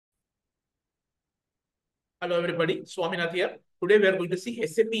Hello everybody, Swaminath here. Today we are going to see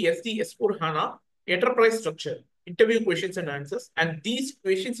SAP SD S4HANA Enterprise Structure, interview questions and answers. And these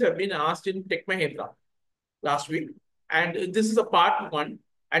questions have been asked in Tech Mahindra last week. And this is a part one.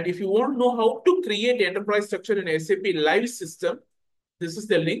 And if you want to know how to create enterprise structure in SAP live system, this is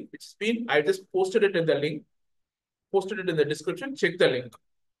the link which has been, I just posted it in the link, posted it in the description, check the link.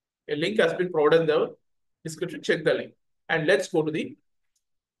 A link has been provided in the description, check the link. And let's go to the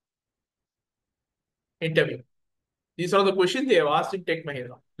interview. These are the questions they have asked in Tech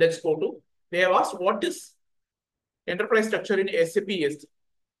Mahindra. Let's go to. They have asked what is enterprise structure in SAP SD.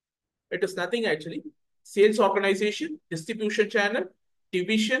 It is nothing actually. Sales organization, distribution channel,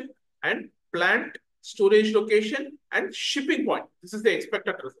 division, and plant, storage location, and shipping point. This is the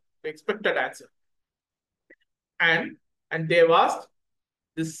expected answer. And they have asked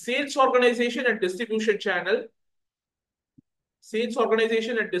the sales organization and distribution channel. Sales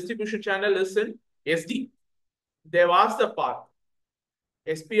organization and distribution channel is in SD. They have asked the path.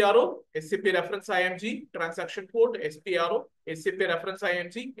 SPRO, SAP reference IMG, transaction code, SPRO, SAP reference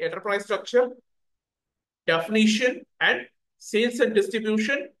IMG, enterprise structure, definition, and sales and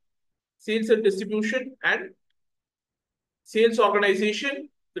distribution, and sales organization,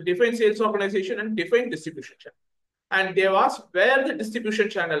 the define sales organization and define distribution channel. And they have asked where the distribution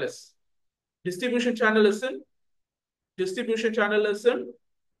channel is. Distribution channel is in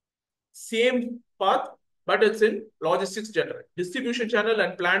same path, but it's in logistics general. Distribution channel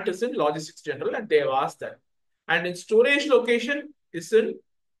and plant is in logistics general, and they have asked that. And in storage location is in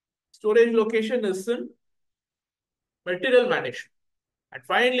material management. And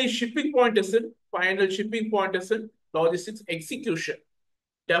finally, shipping point is in logistics execution.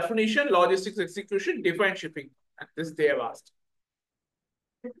 Definition, logistics execution, define shipping. And this they have asked.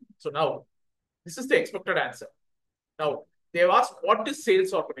 So now, this is the expected answer. Now, they have asked what is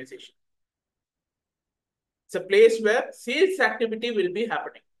sales organization? It's a place where sales activity will be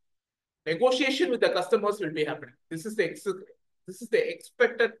happening. Negotiation with the customers will be happening. This is the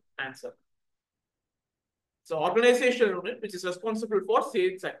expected answer. So organizational unit which is responsible for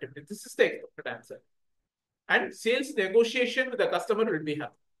sales activity. This is the expected answer. And sales negotiation with the customer will be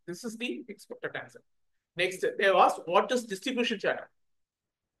happening. This is the expected answer. Next, they have asked what is distribution channel?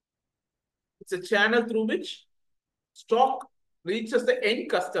 It's a channel through which stock reaches the end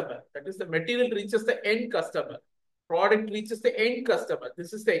customer. That is, the material reaches the end customer. Product reaches the end customer.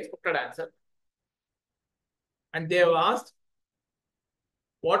 This is the expected answer. And they have asked,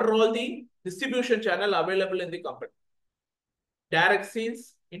 what are all the distribution channel available in the company? Direct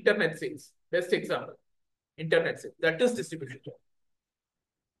sales, internet sales. Best example, internet sales. That is distribution channel.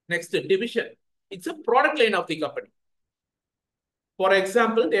 Next, division. It's a product line of the company. For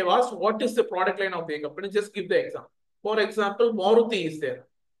example, they've asked, what is the product line of the company? Just give the example. For example, Maruti is there.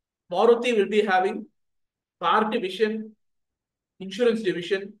 Maruti will be having car division, insurance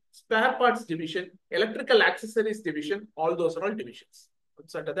division, spare parts division, electrical accessories division. All those are all divisions.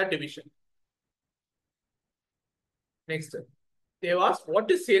 It's under that division. Next, they have asked,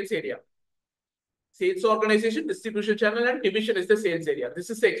 what is sales area? Sales organization, distribution channel, and division is the sales area. This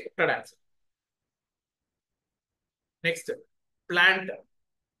is the expected answer. Next, plant.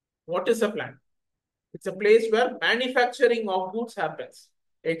 What is a plant? It's a place where manufacturing of goods happens.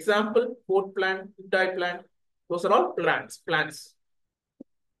 Example, port plant, dye plant. Those are all plants.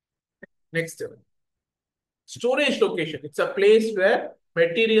 Next, storage location. It's a place where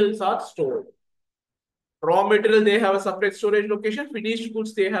materials are stored. Raw material, they have a separate storage location. Finished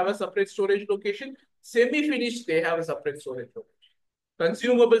goods, they have a separate storage location. Semi-finished, they have a separate storage location.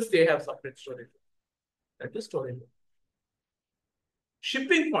 Consumables, they have separate storage location. That is storage location.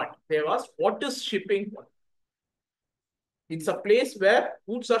 Shipping point. They have asked, what is shipping point? It's a place where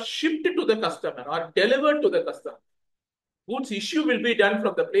goods are shipped to the customer or delivered to the customer. Goods issue will be done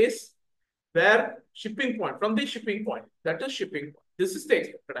from the place where shipping point, from the shipping point. That is shipping point. This is the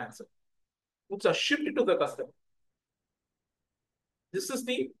expected answer. Goods are shipped to the customer. This is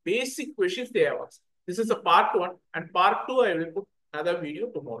the basic questions they have asked. This is a part one, and part two I will put another video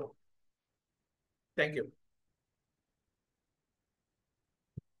tomorrow. Thank you.